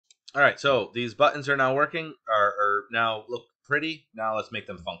All right, so these buttons are now working, or now look pretty. Now let's make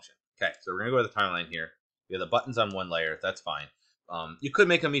them function. Okay, so we're gonna go to the timeline here. We have the buttons on one layer. That's fine. You could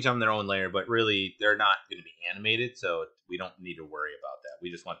make them each on their own layer, but really they're not going to be animated, so we don't need to worry about that.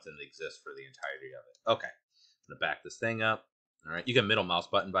 We just want them to exist for the entirety of it. Okay, I'm gonna back this thing up. All right, you can middle mouse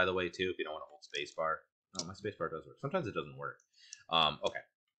button, by the way, too, if you don't want to hold spacebar. Oh, my spacebar does work. Sometimes it doesn't work. Okay,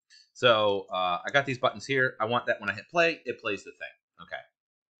 so I got these buttons here. I want that when I hit play, it plays the thing. Okay,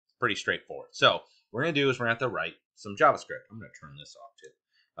 pretty straightforward. So what we're going to do is we're going to have to write some JavaScript. I'm going to turn this off too.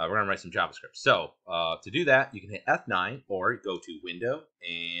 We're going to write some JavaScript. So to do that, you can hit F9 or go to Window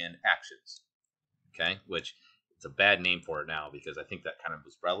and Actions. Okay, which it's a bad name for it now because I think that kind of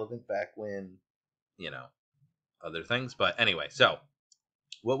was relevant back when, other things. But anyway, so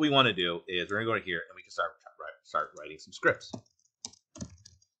what we want to do is we're going to go to here and we can start writing some scripts.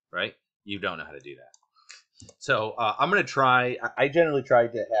 Right? You don't know how to do that. So I'm going to try. I generally try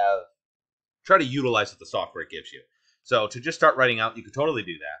to utilize what the software gives you. So to just start writing out, you could totally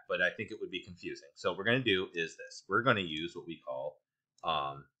do that, but I think it would be confusing. So what we're going to do is this. We're going to use what we call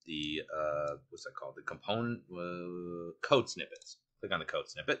what's that called? The component code snippets. Click on the code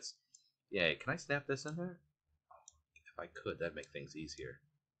snippets. Yay. Can I snap this in there? If I could, that'd make things easier.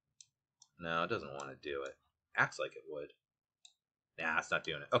 No, it doesn't want to do it. Acts like it would. Nah, it's not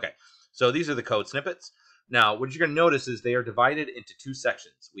doing it. Okay. So these are the code snippets. Now, what you're going to notice is they are divided into two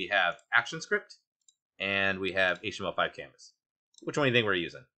sections. We have ActionScript and we have HTML5 canvas. Which one do you think we're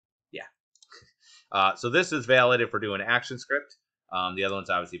using? Yeah. So this is valid if we're doing ActionScript. The other one's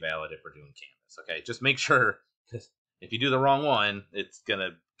obviously valid if we're doing canvas. Okay, just make sure, because if you do the wrong one, it's going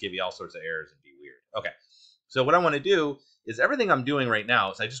to give you all sorts of errors and be weird. Okay, so what I want to do is everything I'm doing right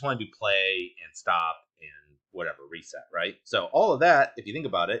now is I just want to do play and stop and whatever, reset, right? So all of that, if you think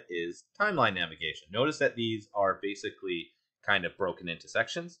about it, is timeline navigation. Notice that these are basically kind of broken into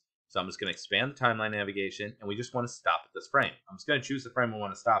sections. So I'm just going to expand the timeline navigation, and we just want to stop at this frame. I'm just going to choose the frame I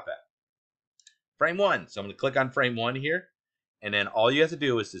want to stop at. Frame 1. So I'm going to click on frame 1 here, and then all you have to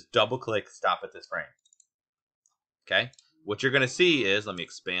do is just double-click stop at this frame. Okay? What you're going to see is, let me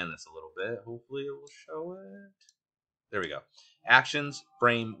expand this a little bit. Hopefully it will show it. There we go. Actions,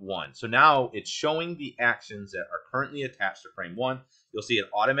 frame 1. So now it's showing the actions that are currently attached to frame 1. You'll see it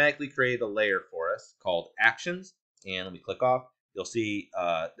automatically created a layer for us called actions. And let me click off. You'll see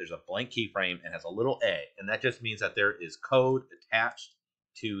there's a blank keyframe and has a little A. And that just means that there is code attached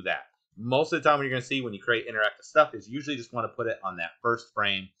to that. Most of the time what you're going to see when you create interactive stuff is you usually just want to put it on that first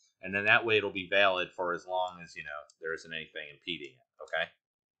frame. And then that way it'll be valid for as long as, there isn't anything impeding it. Okay?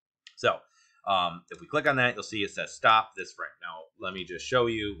 So if we click on that, you'll see it says stop this frame. Now, let me just show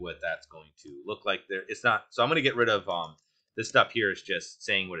you what that's going to look like there. It's not, so I'm going to get rid of this stuff here is just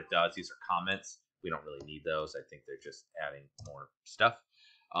saying what it does. These are comments. We don't really need those. I think they're just adding more stuff.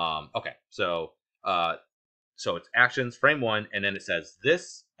 Okay, so it's actions, frame 1, and then it says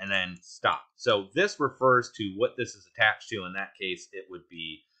this, and then stop. So this refers to what this is attached to. In that case, it would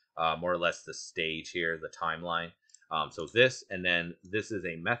be more or less the stage here, the timeline. So this, and then this is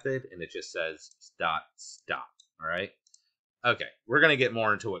a method, and it just says stop. All right. Okay, we're going to get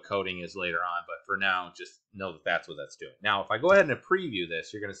more into what coding is later on, but for now, just know that that's what that's doing. Now, if I go ahead and preview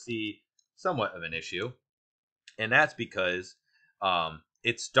this, you're going to see somewhat of an issue, and that's because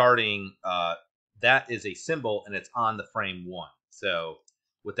it's starting, that is a symbol, and it's on the frame 1. So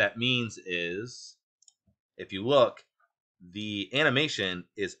what that means is, if you look, the animation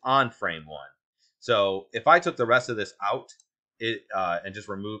is on frame 1. So if I took the rest of this out, and just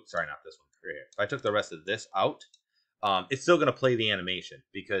remove, sorry, not this one right here. If I took the rest of this out, it's still going to play the animation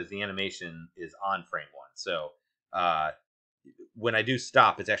because the animation is on frame 1. So when I do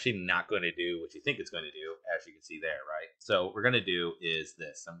stop, it's actually not going to do what you think it's going to do, as you can see there, right? So what we're going to do is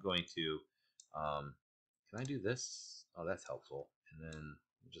this. I'm going to, can I do this? Oh, that's helpful. And then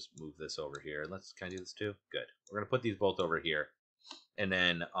just move this over here. Can I do this too? Good. We're going to put these both over here. And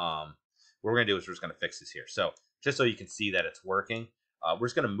then what we're going to do is we're just going to fix this here. So just so you can see that it's working, we're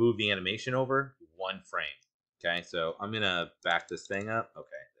just going to move the animation over 1 frame. Okay, so I'm going to back this thing up. Okay,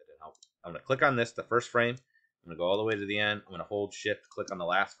 that didn't help. I'm going to click on this, the first frame. I'm going to go all the way to the end. I'm going to hold shift, click on the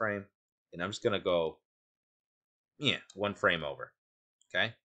last frame. And I'm just going to go, 1 frame over. Okay,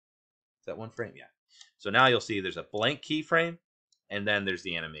 is that 1 frame? Yeah. So now you'll see there's a blank keyframe, and then there's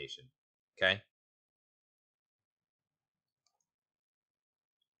the animation. Okay.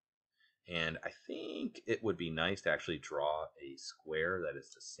 And I think it would be nice to actually draw a square that is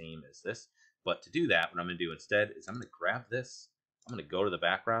the same as this. But to do that, what I'm going to do instead is I'm going to grab this. I'm going to go to the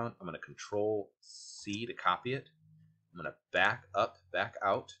background. I'm going to Control C to copy it. I'm going to back up, back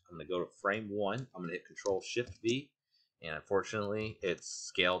out. I'm going to go to frame 1. I'm going to hit Control Shift V. And unfortunately, it's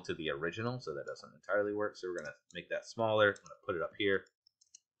scaled to the original, so that doesn't entirely work. So we're going to make that smaller. I'm going to put it up here.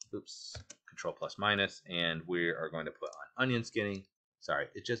 Oops, Control plus minus, and we are going to put on onion skinning. Sorry,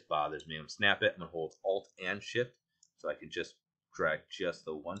 it just bothers me. I'm going to snap it. I'm going to hold Alt and Shift so I can just drag just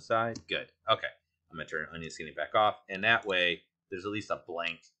the one side. Good. Okay. I'm going to turn onion skinning back off, and that way there's at least a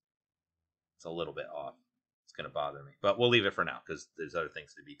blank. It's a little bit off. It's going to bother me, but we'll leave it for now because there's other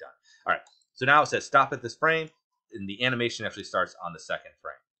things to be done. All right. So now it says stop at this frame, and the animation actually starts on the second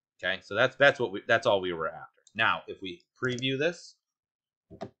frame. Okay. So that's all we were after. Now, if we preview this,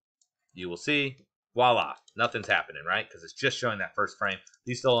 you will see, voila, nothing's happening, right? Because it's just showing that first frame.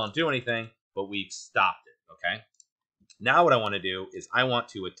 These still don't do anything, but we've stopped it, okay? Now what I want to do is I want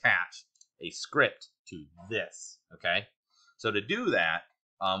to attach a script to this, okay? So to do that,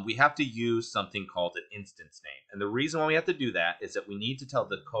 we have to use something called an instance name. And the reason why we have to do that is that we need to tell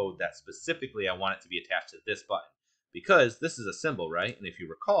the code that specifically I want it to be attached to this button. Because this is a symbol, right? And if you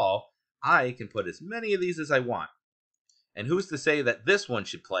recall, I can put as many of these as I want. And who's to say that this one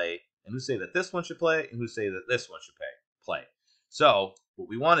should play, and who's to say that this one should play, and who's to say that this one should play. So what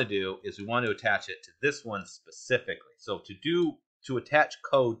we want to do is we want to attach it to this one specifically. So to attach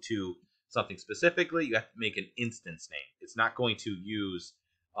code to something specifically, you have to make an instance name. It's not going to use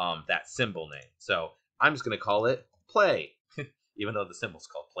that symbol name. So I'm just going to call it play, even though the symbol's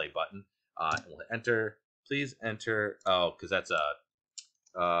called play button. And we'll hit enter. Please enter. Oh, because that's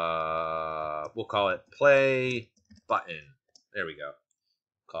we'll call it play button. There we go.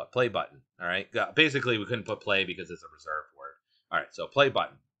 Call it play button. All right. Basically, we couldn't put play because it's a reserved word. All right. So play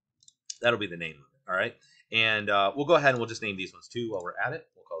button. That'll be the name of it. All right. And we'll go ahead and we'll just name these ones too while we're at it.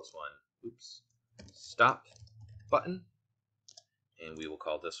 We'll call this one, stop button. And we will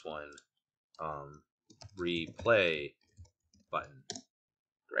call this one replay button.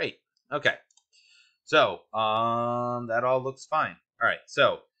 Great. Okay. So that all looks fine. All right.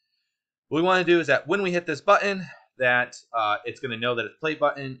 So what we want to do is that when we hit this button, that it's going to know that it's play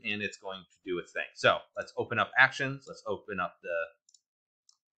button and it's going to do its thing. So let's open up actions. Let's open up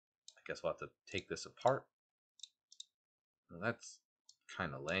I guess we'll have to take this apart. Well, that's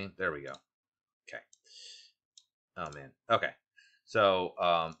kind of lame. There we go. Okay. Oh, man. Okay. So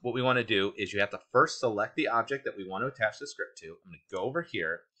what we want to do is you have to first select the object that we want to attach the script to. I'm going to go over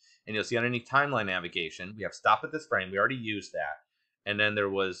here, and you'll see underneath timeline navigation, we have stop at this frame. We already used that. And then there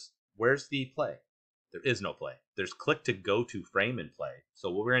was, where's the play? There is no play. There's click to go to frame and play. So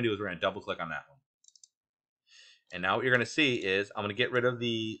what we're going to do is we're going to double click on that one. And now what you're going to see is I'm going to get rid of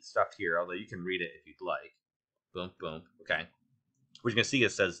the stuff here, although you can read it if you'd like. Boom, boom. Okay. What you're going to see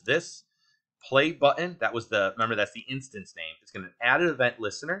is it says this play button. That was remember, that's the instance name. It's going to add an event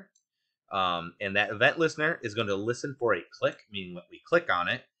listener. And that event listener is going to listen for a click, meaning when we click on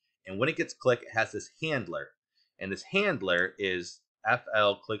it. And when it gets click, it has this handler. And this handler is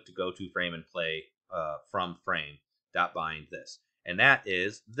FL click to go to frame and play from frame dot bind this. And that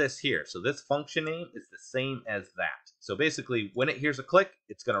is this here. So this function name is the same as that. So basically, when it hears a click,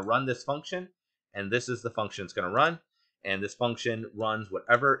 it's going to run this function. And this is the function it's going to run. And this function runs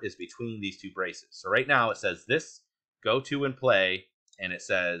whatever is between these two braces. So right now it says this, go to and play. And it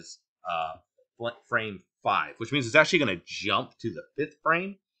says frame 5, which means it's actually going to jump to the 5th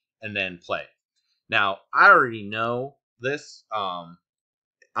frame and then play. Now, I already know this.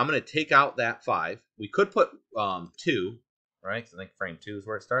 I'm going to take out that 5. We could put 2, right? Because I think frame 2 is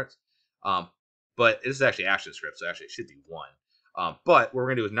where it starts. But this is actually ActionScript, so actually it should be 1. But what we're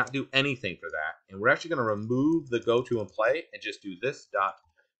going to do is not do anything for that. And we're actually going to remove the go to and play and just do this dot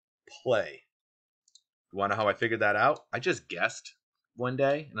play. You want to know how I figured that out? I just guessed one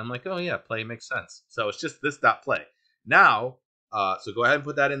day, and I'm like, oh yeah, play makes sense. So it's just this dot play. Now, so go ahead and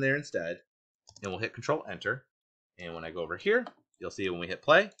put that in there instead. And we'll hit Control Enter. And when I go over here, you'll see when we hit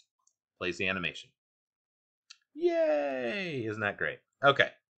play, plays the animation. Yay! Isn't that great? Okay.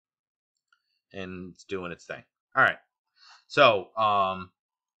 And it's doing its thing. All right. So,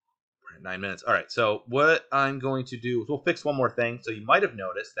 we're at 9 minutes. All right. So what I'm going to do is we'll fix one more thing. So you might have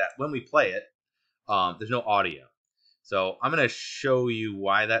noticed that when we play it, there's no audio. So I'm going to show you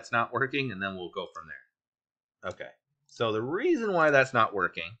why that's not working, and then we'll go from there. Okay. So the reason why that's not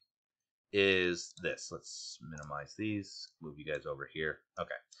working is this. Let's minimize these, move you guys over here.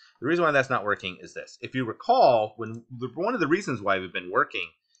 Okay. The reason why that's not working is this. If you recall, one of the reasons why we've been working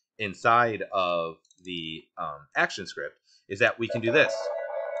inside of the ActionScript is that we can do this.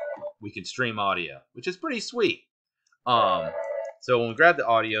 We can stream audio, which is pretty sweet. So when we grab the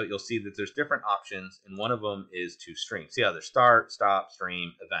audio, you'll see that there's different options, and one of them is to stream. See how there's start, stop,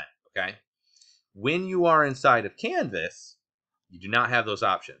 stream, event, okay? When you are inside of Canvas, you do not have those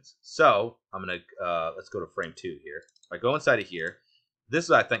options. So I'm going to, let's go to frame 2 here. If I go inside of here, this is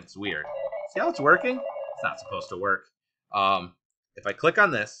what I think is weird. See how it's working? It's not supposed to work. If I click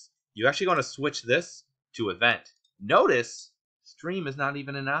on this, you actually want to switch this to event. Notice stream is not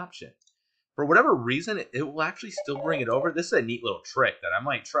even an option. For whatever reason, it will actually still bring it over. This is a neat little trick that I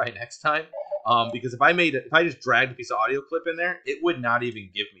might try next time. Because if I just dragged a piece of audio clip in there, it would not even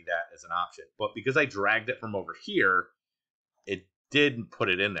give me that as an option. But because I dragged it from over here, it didn't put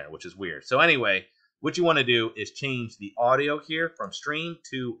it in there, which is weird. So anyway, what you want to do is change the audio here from stream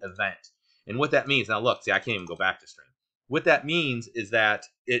to event. And what that means, now look, see, I can't even go back to stream. What that means is that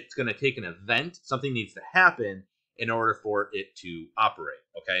it's going to take an event, something needs to happen in order for it to operate,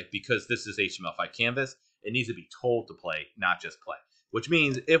 okay? Because this is HTML5 canvas, it needs to be told to play, not just play. Which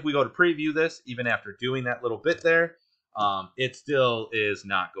means if we go to preview this, even after doing that little bit there, it still is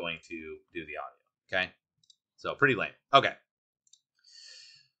not going to do the audio, okay? So pretty lame. Okay.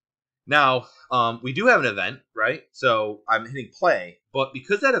 Now, we do have an event, right? So I'm hitting play, but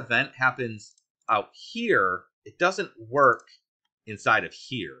because that event happens out here, it doesn't work inside of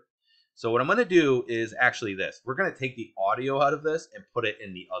here. So what I'm going to do is actually this. We're going to take the audio out of this and put it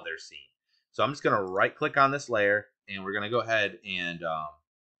in the other scene. So I'm just going to right click on this layer and we're going to go ahead and I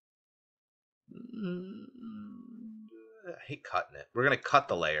hate cutting it. We're going to cut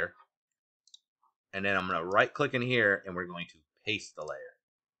the layer and then I'm going to right click in here and we're going to paste the layer.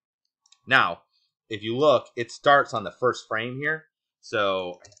 Now, if you look, it starts on the first frame here.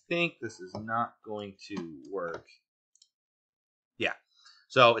 So I think this is not going to work. Yeah.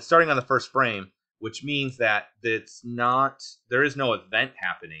 So it's starting on the first frame, which means that there is no event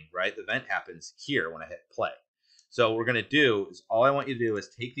happening, right? The event happens here when I hit play. So what we're going to do is all I want you to do is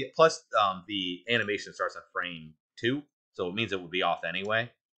take the animation starts on frame 2. So it means it would be off anyway.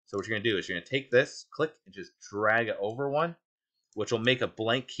 So what you're going to do is you're going to take this, click, and just drag it over one, which will make a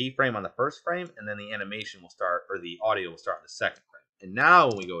blank keyframe on the first frame, and then the animation will start, or the audio will start on the second frame. And now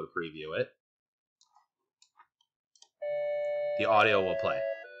when we go to preview it, the audio will play.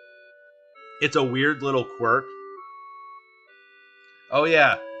 It's a weird little quirk. Oh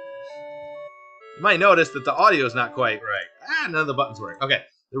yeah. You might notice that the audio is not quite right. None of the buttons work. Okay.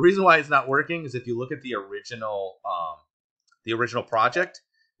 The reason why it's not working is if you look at the original project,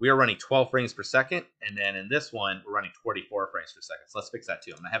 we are running 12 frames per second, and then in this one, we're running 24 frames per second. So let's fix that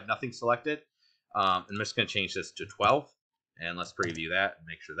too. I'm gonna have nothing selected. I'm just gonna change this to 12, and let's preview that and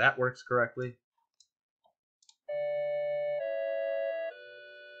make sure that works correctly.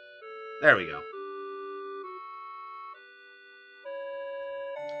 There we go.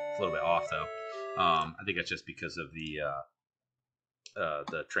 It's a little bit off though. I think that's just because of the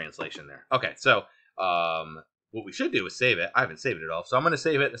translation there. Okay, so what we should do is save it. I haven't saved it at all, so I'm going to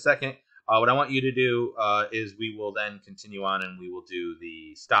save it in a second. What I want you to do is we will then continue on and we will do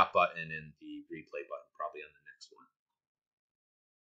the stop button and the replay button probably on the next one.